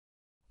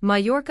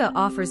Mallorca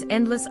offers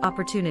endless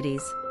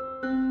opportunities.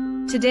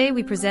 Today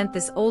we present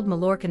this old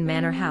Mallorcan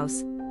manor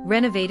house,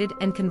 renovated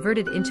and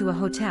converted into a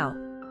hotel.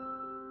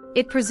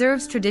 It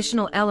preserves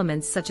traditional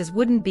elements such as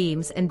wooden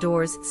beams and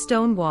doors,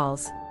 stone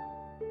walls.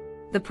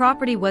 The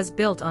property was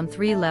built on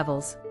 3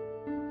 levels.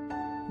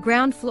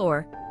 Ground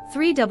floor,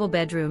 3 double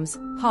bedrooms,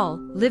 hall,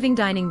 living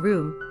dining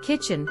room,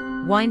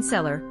 kitchen, wine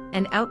cellar,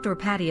 and outdoor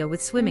patio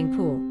with swimming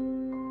pool.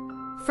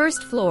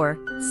 First floor,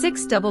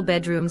 6 double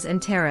bedrooms and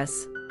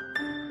terrace.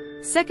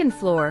 Second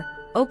floor,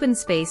 open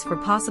space for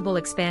possible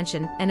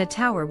expansion and a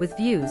tower with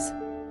views.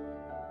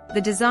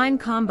 The design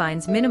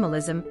combines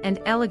minimalism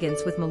and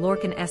elegance with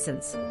Mallorcan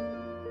essence.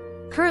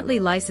 Currently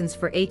licensed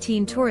for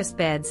 18 tourist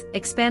beds,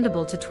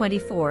 expandable to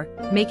 24,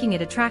 making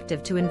it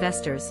attractive to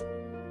investors.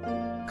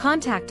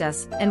 Contact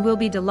us and we'll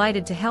be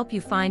delighted to help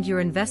you find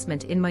your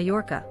investment in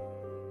Mallorca.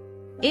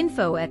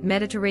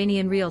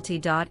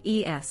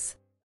 Info@mediterraneanrealty.es